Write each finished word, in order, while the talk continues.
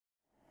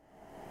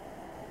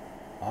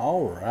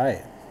All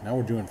right, now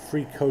we're doing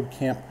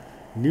FreeCodeCamp,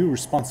 new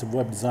responsive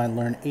web design,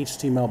 learn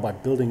HTML by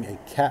building a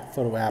cat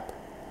photo app,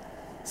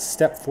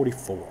 step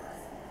 44.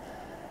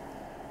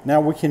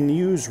 Now we can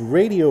use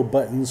radio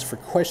buttons for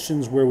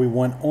questions where we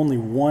want only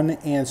one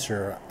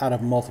answer out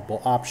of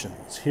multiple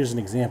options. Here's an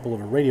example of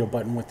a radio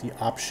button with the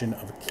option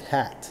of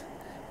cat.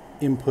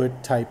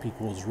 Input type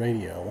equals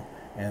radio,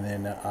 and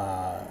then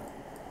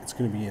it's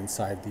going to be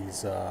inside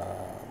these,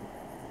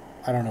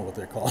 I don't know what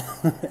they're called,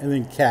 and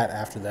then cat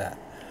after that.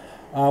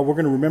 We're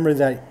going to remember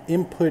that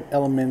input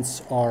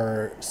elements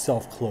are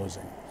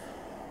self-closing.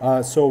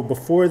 So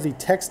before the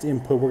text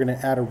input, we're going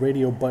to add a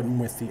radio button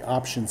with the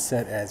option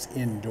set as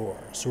indoor.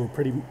 So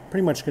we're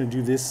pretty much going to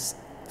do this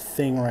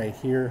thing right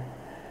here,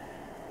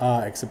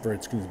 except for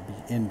it's going to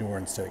be indoor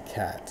instead of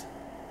cat.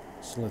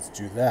 So let's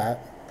do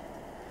that.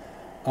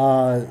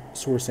 So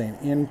we're saying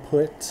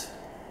input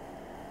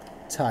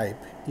type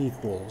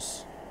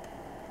equals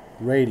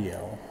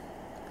radio.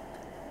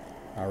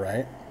 All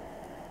right.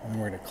 And then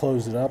we're going to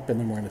close it up, and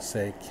then we're going to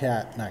say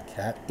cat, not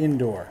cat,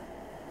 indoor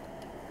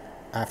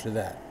after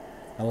that.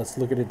 Now let's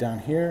look at it down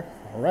here.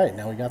 All right,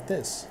 now we got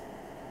this.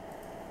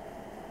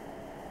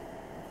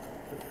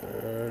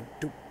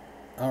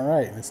 All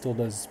right, it still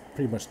does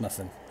pretty much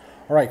nothing.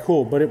 All right,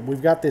 cool, but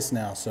we've got this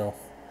now, so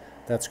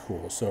that's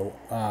cool. So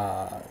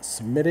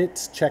submit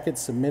it, check it,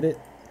 submit it.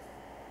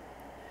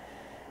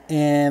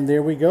 And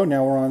there we go.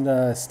 Now we're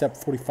on step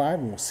 45,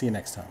 and we'll see you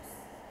next time.